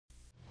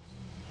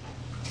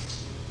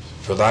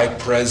For thy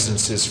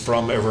presence is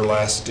from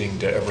everlasting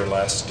to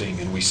everlasting,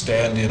 and we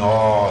stand in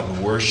awe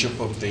and worship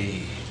of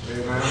thee.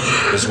 Amen.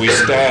 As we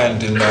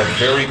stand in that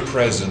very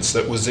presence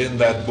that was in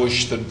that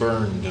bush that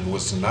burned and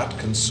was not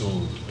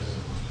consumed.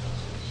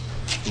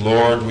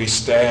 Lord, we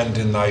stand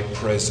in thy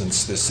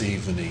presence this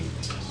evening.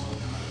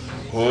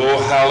 Oh,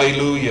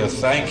 hallelujah.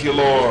 Thank you,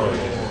 Lord.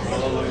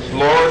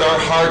 Lord, our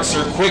hearts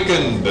are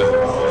quickened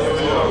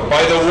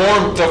by the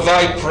warmth of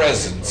thy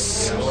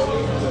presence.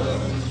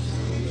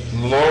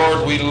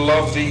 Lord, we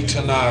love thee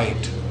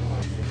tonight.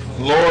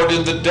 Lord,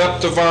 in the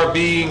depth of our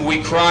being,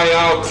 we cry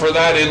out for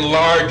that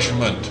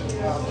enlargement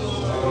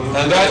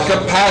and that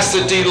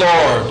capacity,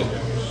 Lord,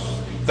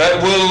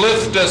 that will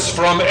lift us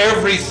from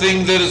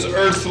everything that is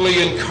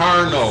earthly and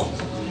carnal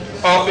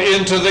up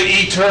into the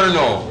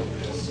eternal.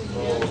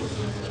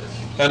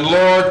 And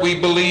Lord, we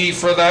believe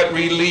for that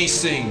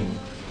releasing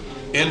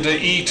into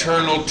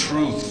eternal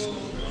truth,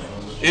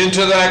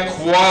 into that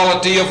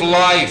quality of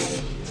life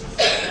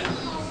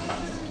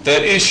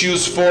that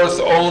issues forth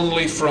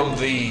only from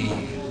thee.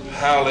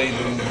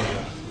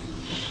 Hallelujah.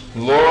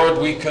 Lord,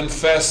 we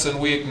confess and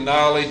we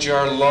acknowledge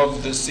our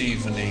love this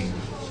evening.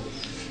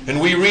 And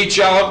we reach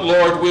out,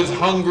 Lord, with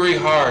hungry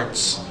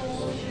hearts.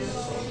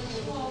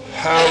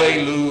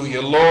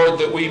 Hallelujah. Lord,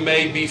 that we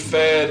may be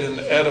fed and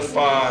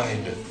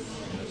edified,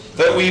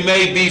 that we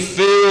may be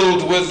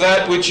filled with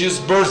that which is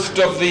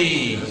birthed of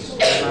thee.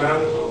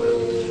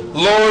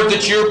 Lord,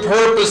 that your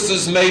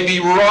purposes may be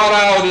wrought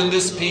out in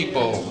this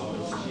people.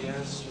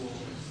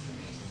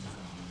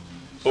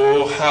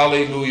 Oh,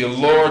 hallelujah.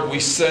 Lord, we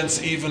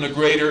sense even a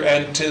greater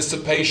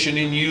anticipation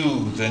in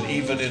you than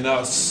even in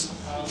us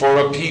for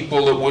a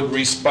people that would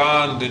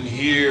respond and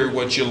hear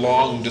what you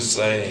long to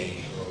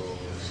say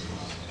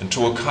and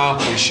to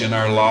accomplish in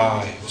our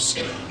lives.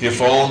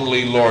 If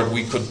only, Lord,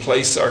 we could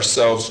place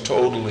ourselves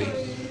totally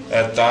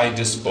at thy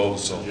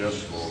disposal.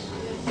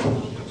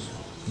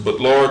 But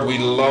Lord, we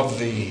love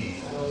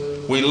thee.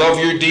 We love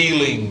your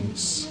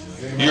dealings,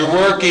 your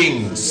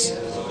workings,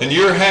 and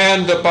your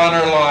hand upon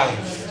our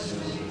life.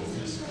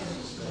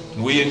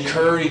 We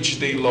encourage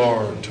thee,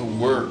 Lord, to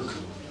work.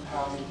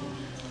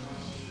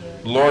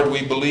 Lord,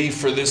 we believe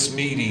for this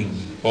meeting,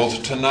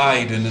 both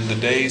tonight and in the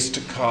days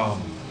to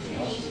come.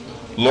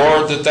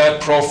 Lord,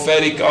 that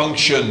prophetic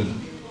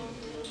unction,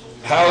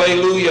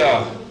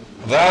 hallelujah,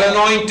 that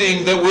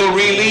anointing that will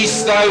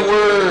release thy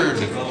word,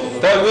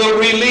 that will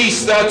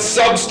release that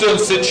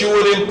substance that you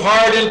would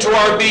impart into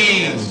our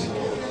being,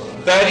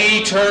 that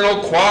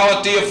eternal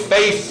quality of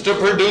faith to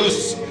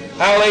produce,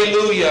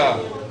 hallelujah,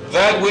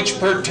 that which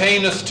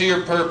pertaineth to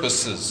your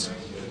purposes.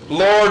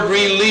 Lord,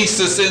 release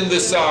us in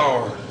this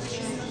hour.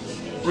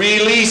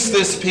 Release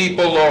this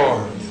people,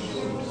 Lord,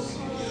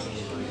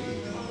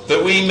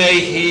 that we may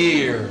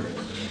hear.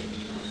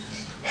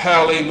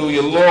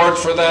 Hallelujah. Lord,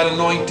 for that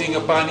anointing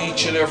upon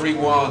each and every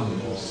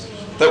one,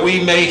 that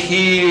we may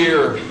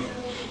hear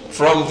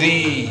from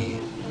thee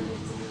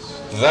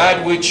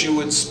that which you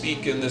would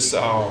speak in this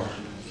hour.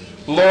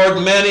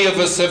 Lord, many of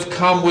us have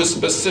come with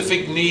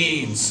specific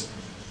needs,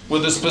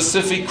 with a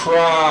specific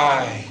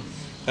cry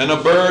and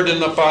a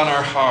burden upon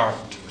our heart.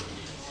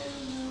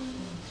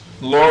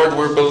 Lord,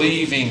 we're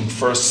believing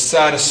for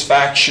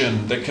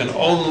satisfaction that can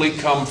only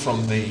come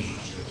from thee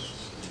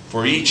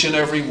for each and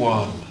every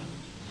one,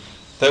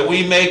 that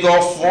we may go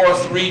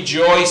forth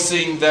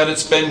rejoicing that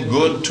it's been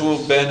good to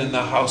have been in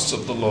the house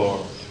of the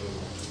Lord.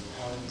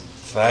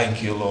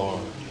 Thank you,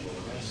 Lord.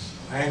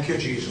 Thank you,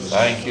 Jesus.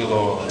 Thank you,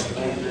 Lord.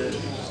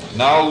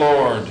 Now,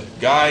 Lord,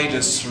 guide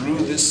us through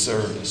this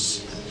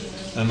service.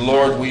 And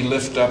Lord, we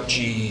lift up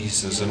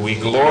Jesus and we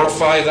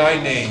glorify thy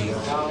name.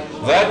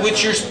 That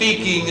which you're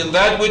speaking and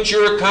that which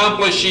you're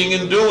accomplishing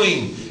and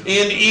doing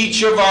in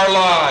each of our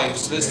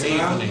lives this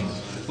evening.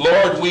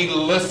 Lord, we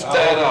lift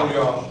that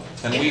up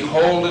and we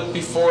hold it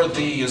before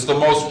thee as the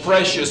most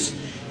precious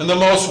and the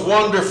most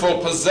wonderful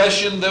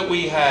possession that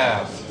we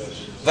have.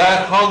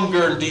 That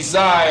hunger and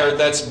desire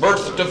that's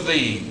birthed of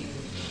thee.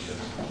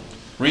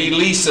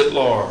 Release it,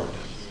 Lord,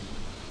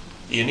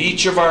 in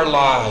each of our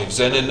lives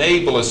and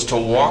enable us to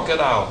walk it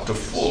out to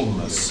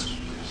fullness.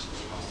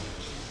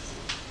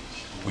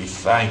 We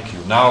thank you.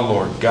 Now,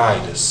 Lord,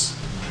 guide us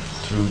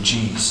through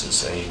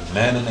Jesus.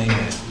 Amen and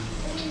amen.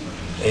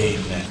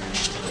 Amen.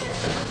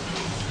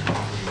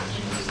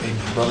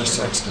 Amen. Brother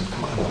Sexton,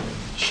 come on up.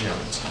 Share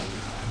it.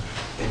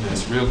 Amen.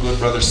 It's real good.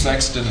 Brother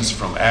Sexton is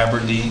from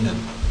Aberdeen in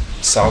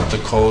South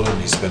Dakota,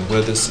 and he's been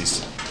with us.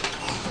 He's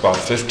about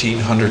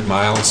 1,500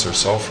 miles or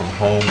so from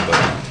home, but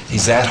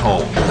he's at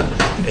home.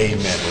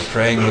 Amen. We're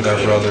praying with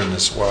our brother and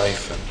his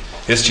wife. And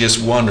it's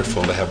just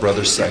wonderful to have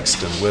Brother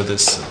Sexton with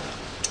us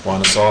and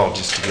want us all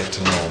just to get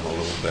to know him a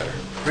little better.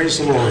 Praise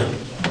the Lord.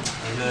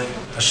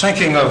 I was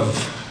thinking of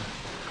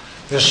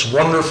this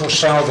wonderful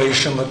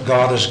salvation that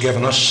God has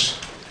given us,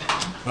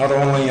 not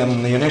only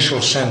in the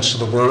initial sense of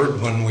the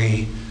word, when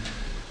we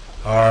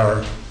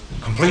are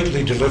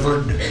completely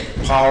delivered,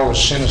 power of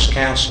sin is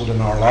canceled in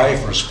our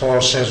life, or as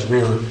Paul says,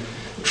 we're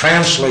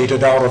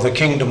translated out of the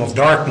kingdom of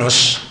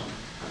darkness,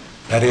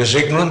 that is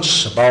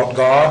ignorance about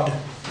God,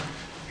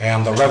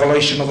 and the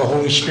revelation of the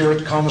Holy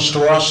Spirit comes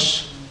to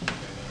us,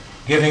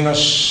 giving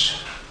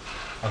us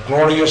a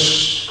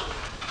glorious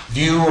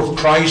view of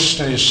Christ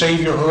and His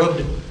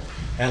Saviorhood,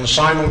 and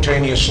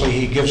simultaneously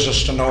He gives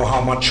us to know how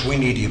much we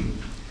need Him.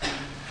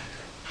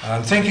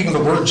 I'm thinking of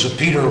the words of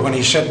Peter when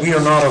he said, "We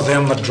are not of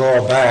them that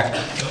draw back,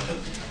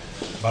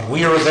 but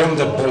we are of them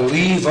that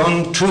believe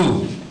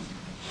unto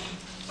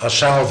a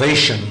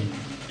salvation,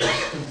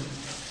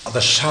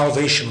 the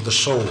salvation of the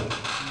soul."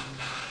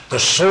 The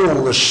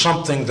soul is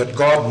something that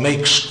God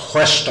makes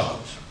quest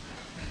of.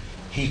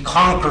 He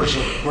conquers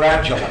it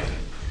gradually.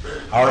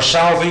 Our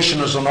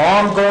salvation is an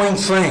ongoing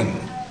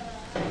thing,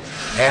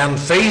 and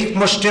faith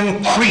must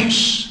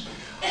increase.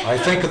 I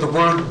think of the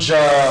words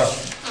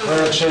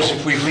where it says,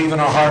 if we believe in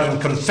our heart and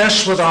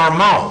confess with our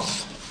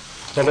mouth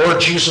the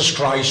Lord Jesus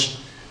Christ,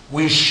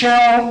 we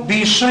shall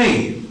be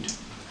saved.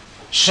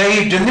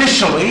 Saved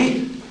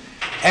initially,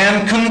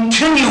 and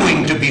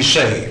continuing to be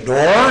saved,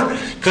 or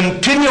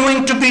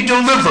continuing to be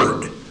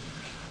delivered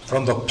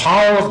from the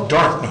power of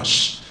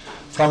darkness,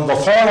 from the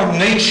fallen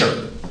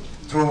nature,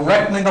 through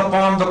reckoning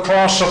upon the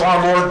cross of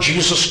our Lord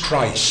Jesus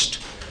Christ.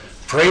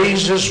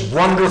 Praise His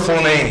wonderful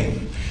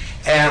name.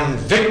 And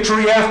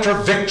victory after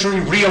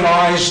victory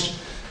realized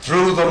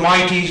through the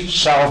mighty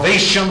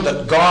salvation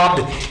that God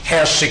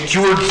has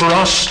secured for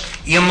us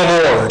in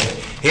the Lord,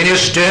 in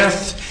His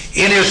death,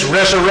 in His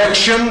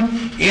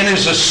resurrection, in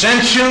His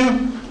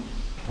ascension,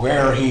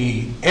 where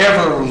He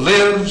ever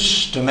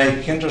lives to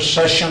make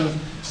intercession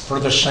for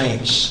the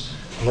saints.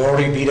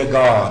 Glory be to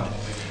God.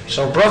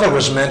 So Brother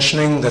was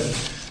mentioning that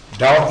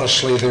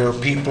doubtlessly there are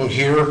people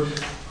here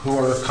who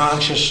are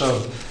conscious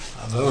of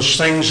those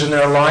things in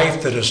their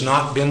life that has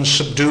not been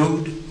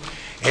subdued,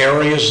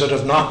 areas that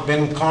have not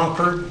been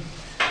conquered.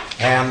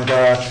 And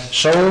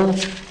so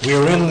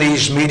we're in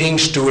these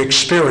meetings to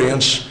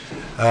experience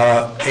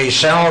a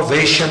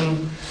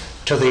salvation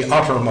to the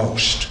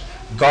uttermost.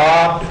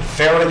 God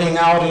ferreting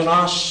out in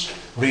us,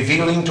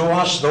 revealing to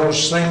us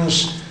those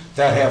things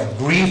that have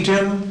grieved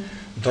Him,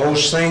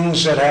 those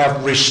things that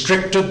have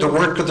restricted the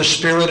work of the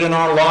Spirit in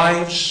our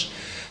lives,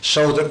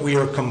 so that we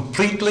are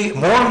completely,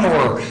 more and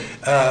more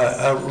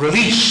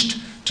released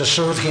to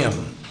serve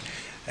Him.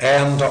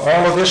 And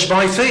all of this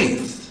by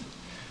faith.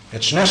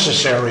 It's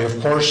necessary,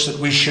 of course, that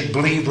we should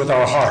believe with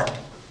our heart.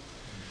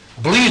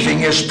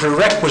 Believing is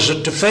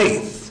prerequisite to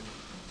faith.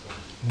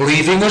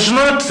 Believing is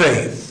not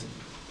faith.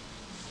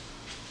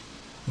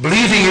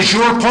 Believing is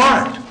your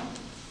part.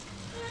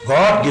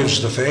 God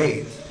gives the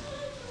faith.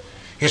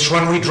 It's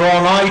when we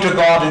draw nigh to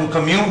God in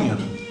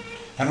communion,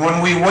 and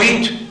when we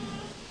wait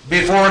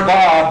before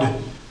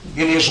God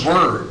in His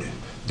Word,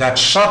 that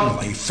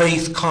suddenly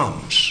faith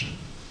comes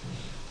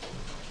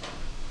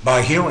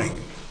by hearing.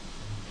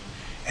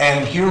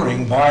 And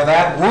hearing by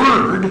that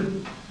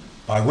Word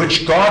by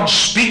which God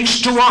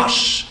speaks to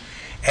us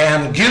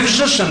and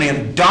gives us an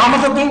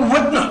indomitable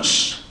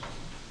witness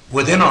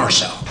within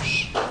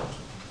ourselves.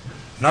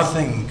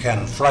 Nothing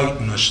can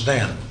frighten us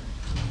then.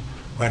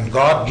 When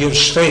God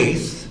gives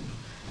faith,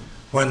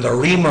 when the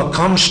Rhema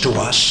comes to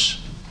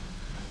us,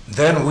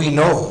 then we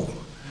know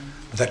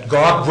that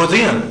God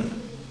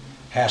within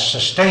has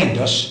sustained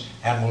us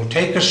and will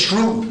take us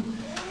through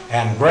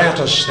and grant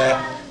us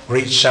that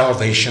great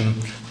salvation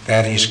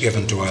that He's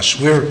given to us.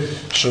 We're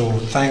so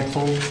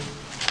thankful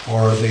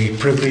for the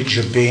privilege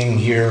of being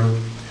here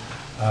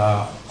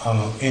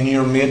in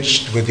your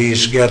midst with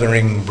these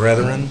gathering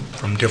brethren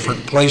from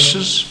different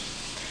places.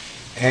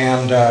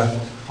 And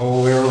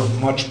we're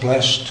much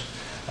blessed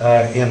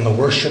in the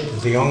worship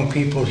of the young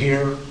people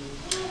here,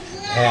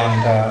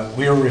 and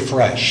we're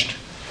refreshed.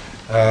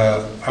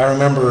 I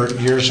remember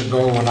years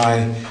ago when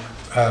I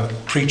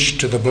preached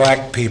to the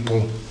black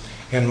people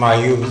in my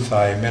youth.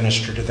 I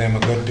ministered to them a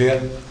good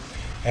bit,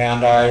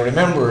 and I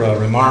remember a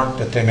remark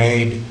that they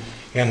made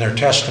in their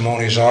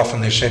testimonies.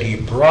 Often they said, "He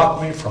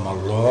brought me from a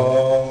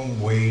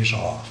long ways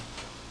off."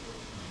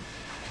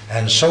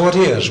 And so it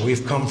is.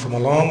 We've come from a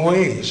long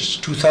ways,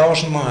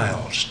 2,000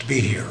 miles to be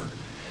here.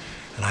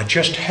 And I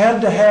just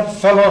had to have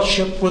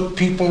fellowship with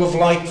people of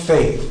like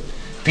faith,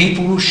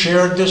 people who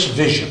shared this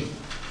vision.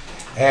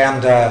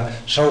 And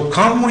so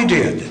come we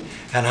did.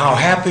 And how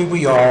happy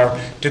we are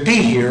to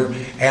be here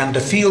and to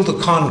feel the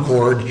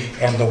concord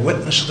and the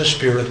witness of the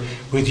Spirit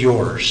with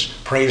yours.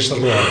 Praise the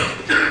Lord.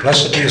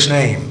 Blessed be His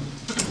name.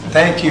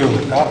 Thank you.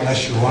 God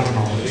bless you one and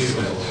all.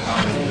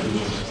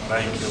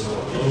 Thank you,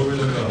 Lord.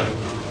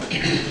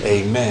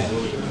 Amen.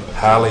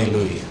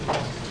 Hallelujah.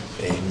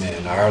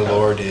 Amen. Our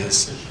Lord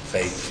is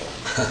faithful.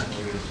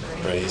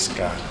 Praise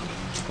God.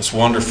 It's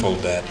wonderful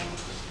that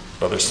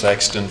Brother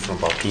Sexton from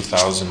about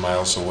 2,000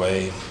 miles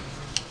away,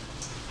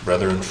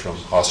 brethren from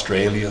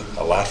Australia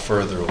a lot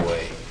further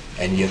away,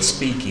 and yet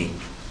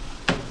speaking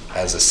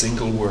as a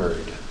single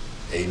word.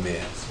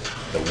 Amen.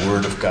 The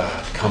Word of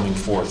God coming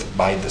forth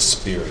by the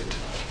Spirit.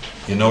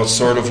 You know, it's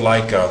sort of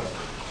like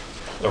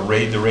the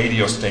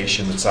radio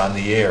station that's on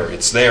the air.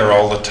 It's there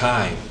all the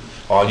time.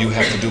 All you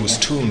have to do is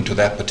tune to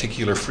that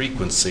particular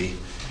frequency.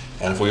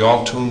 And if we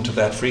all tune to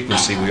that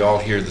frequency, we all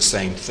hear the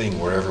same thing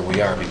wherever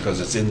we are, because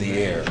it's in the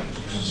air.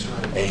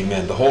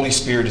 Amen. The Holy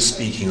Spirit is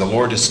speaking. The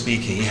Lord is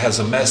speaking. He has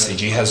a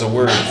message. He has a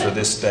word for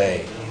this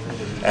day.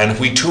 And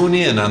if we tune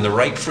in on the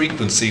right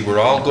frequency, we're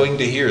all going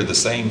to hear the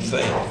same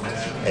thing.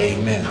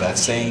 Amen. That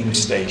same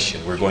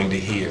station we're going to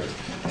hear.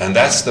 And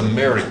that's the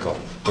miracle,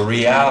 the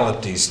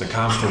realities, the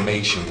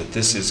confirmation that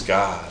this is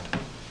God.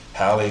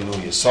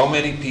 Hallelujah. So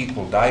many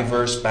people,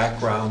 diverse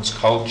backgrounds,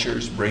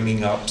 cultures,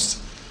 bringing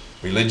ups,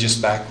 religious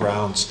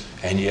backgrounds,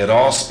 and yet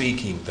all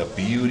speaking the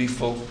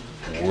beautiful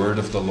word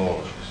of the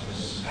Lord.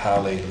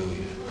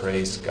 Hallelujah.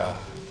 Praise God.